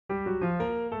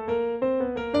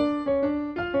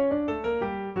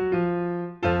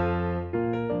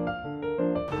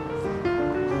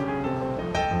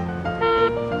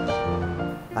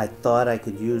I thought I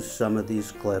could use some of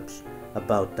these clips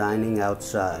about dining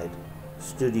outside,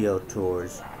 studio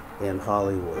tours, and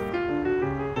Hollywood.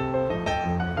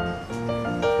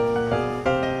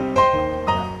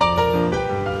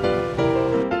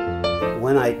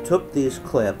 When I took these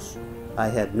clips, I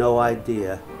had no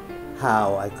idea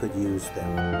how I could use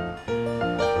them.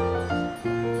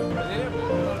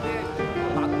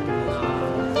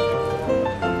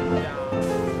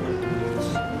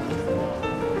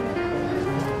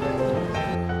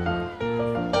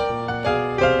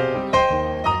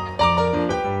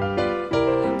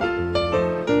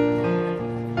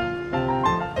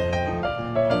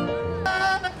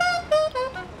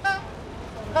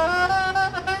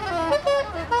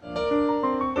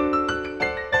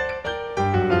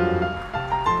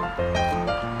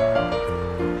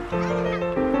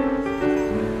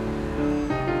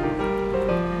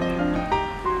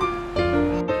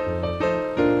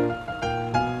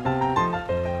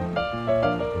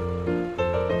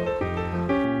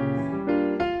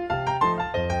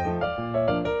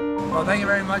 Well, thank you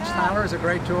very much, Tyler. It was a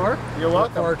great tour. You're welcome.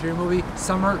 Look forward to your movie,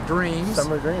 Summer Dreams.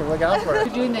 Summer Dreams, look out for it.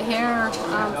 You're doing the hair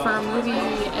for a movie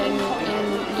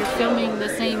and you're filming the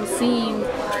same scene,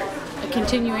 a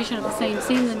continuation of the same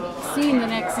scene the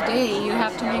next day. You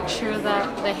have to make sure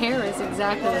that the hair is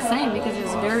exactly the same because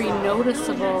it's very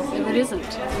noticeable if it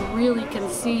isn't. You really can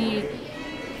see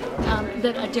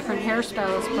that a different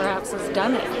hairstylist perhaps has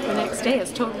done it. The next day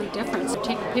it's totally different. So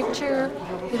take a picture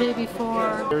the day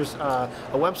before. There's a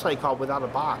website called Without a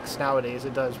Box nowadays.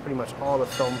 It does pretty much all the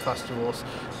film festivals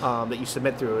that you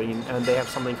submit through, and they have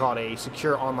something called a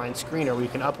secure online screener where you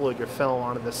can upload your film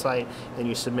onto the site and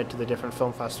you submit to the different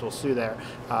film festivals through there.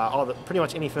 Pretty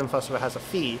much any film festival has a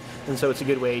fee, and so it's a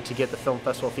good way to get the film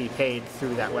festival fee paid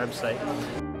through that website.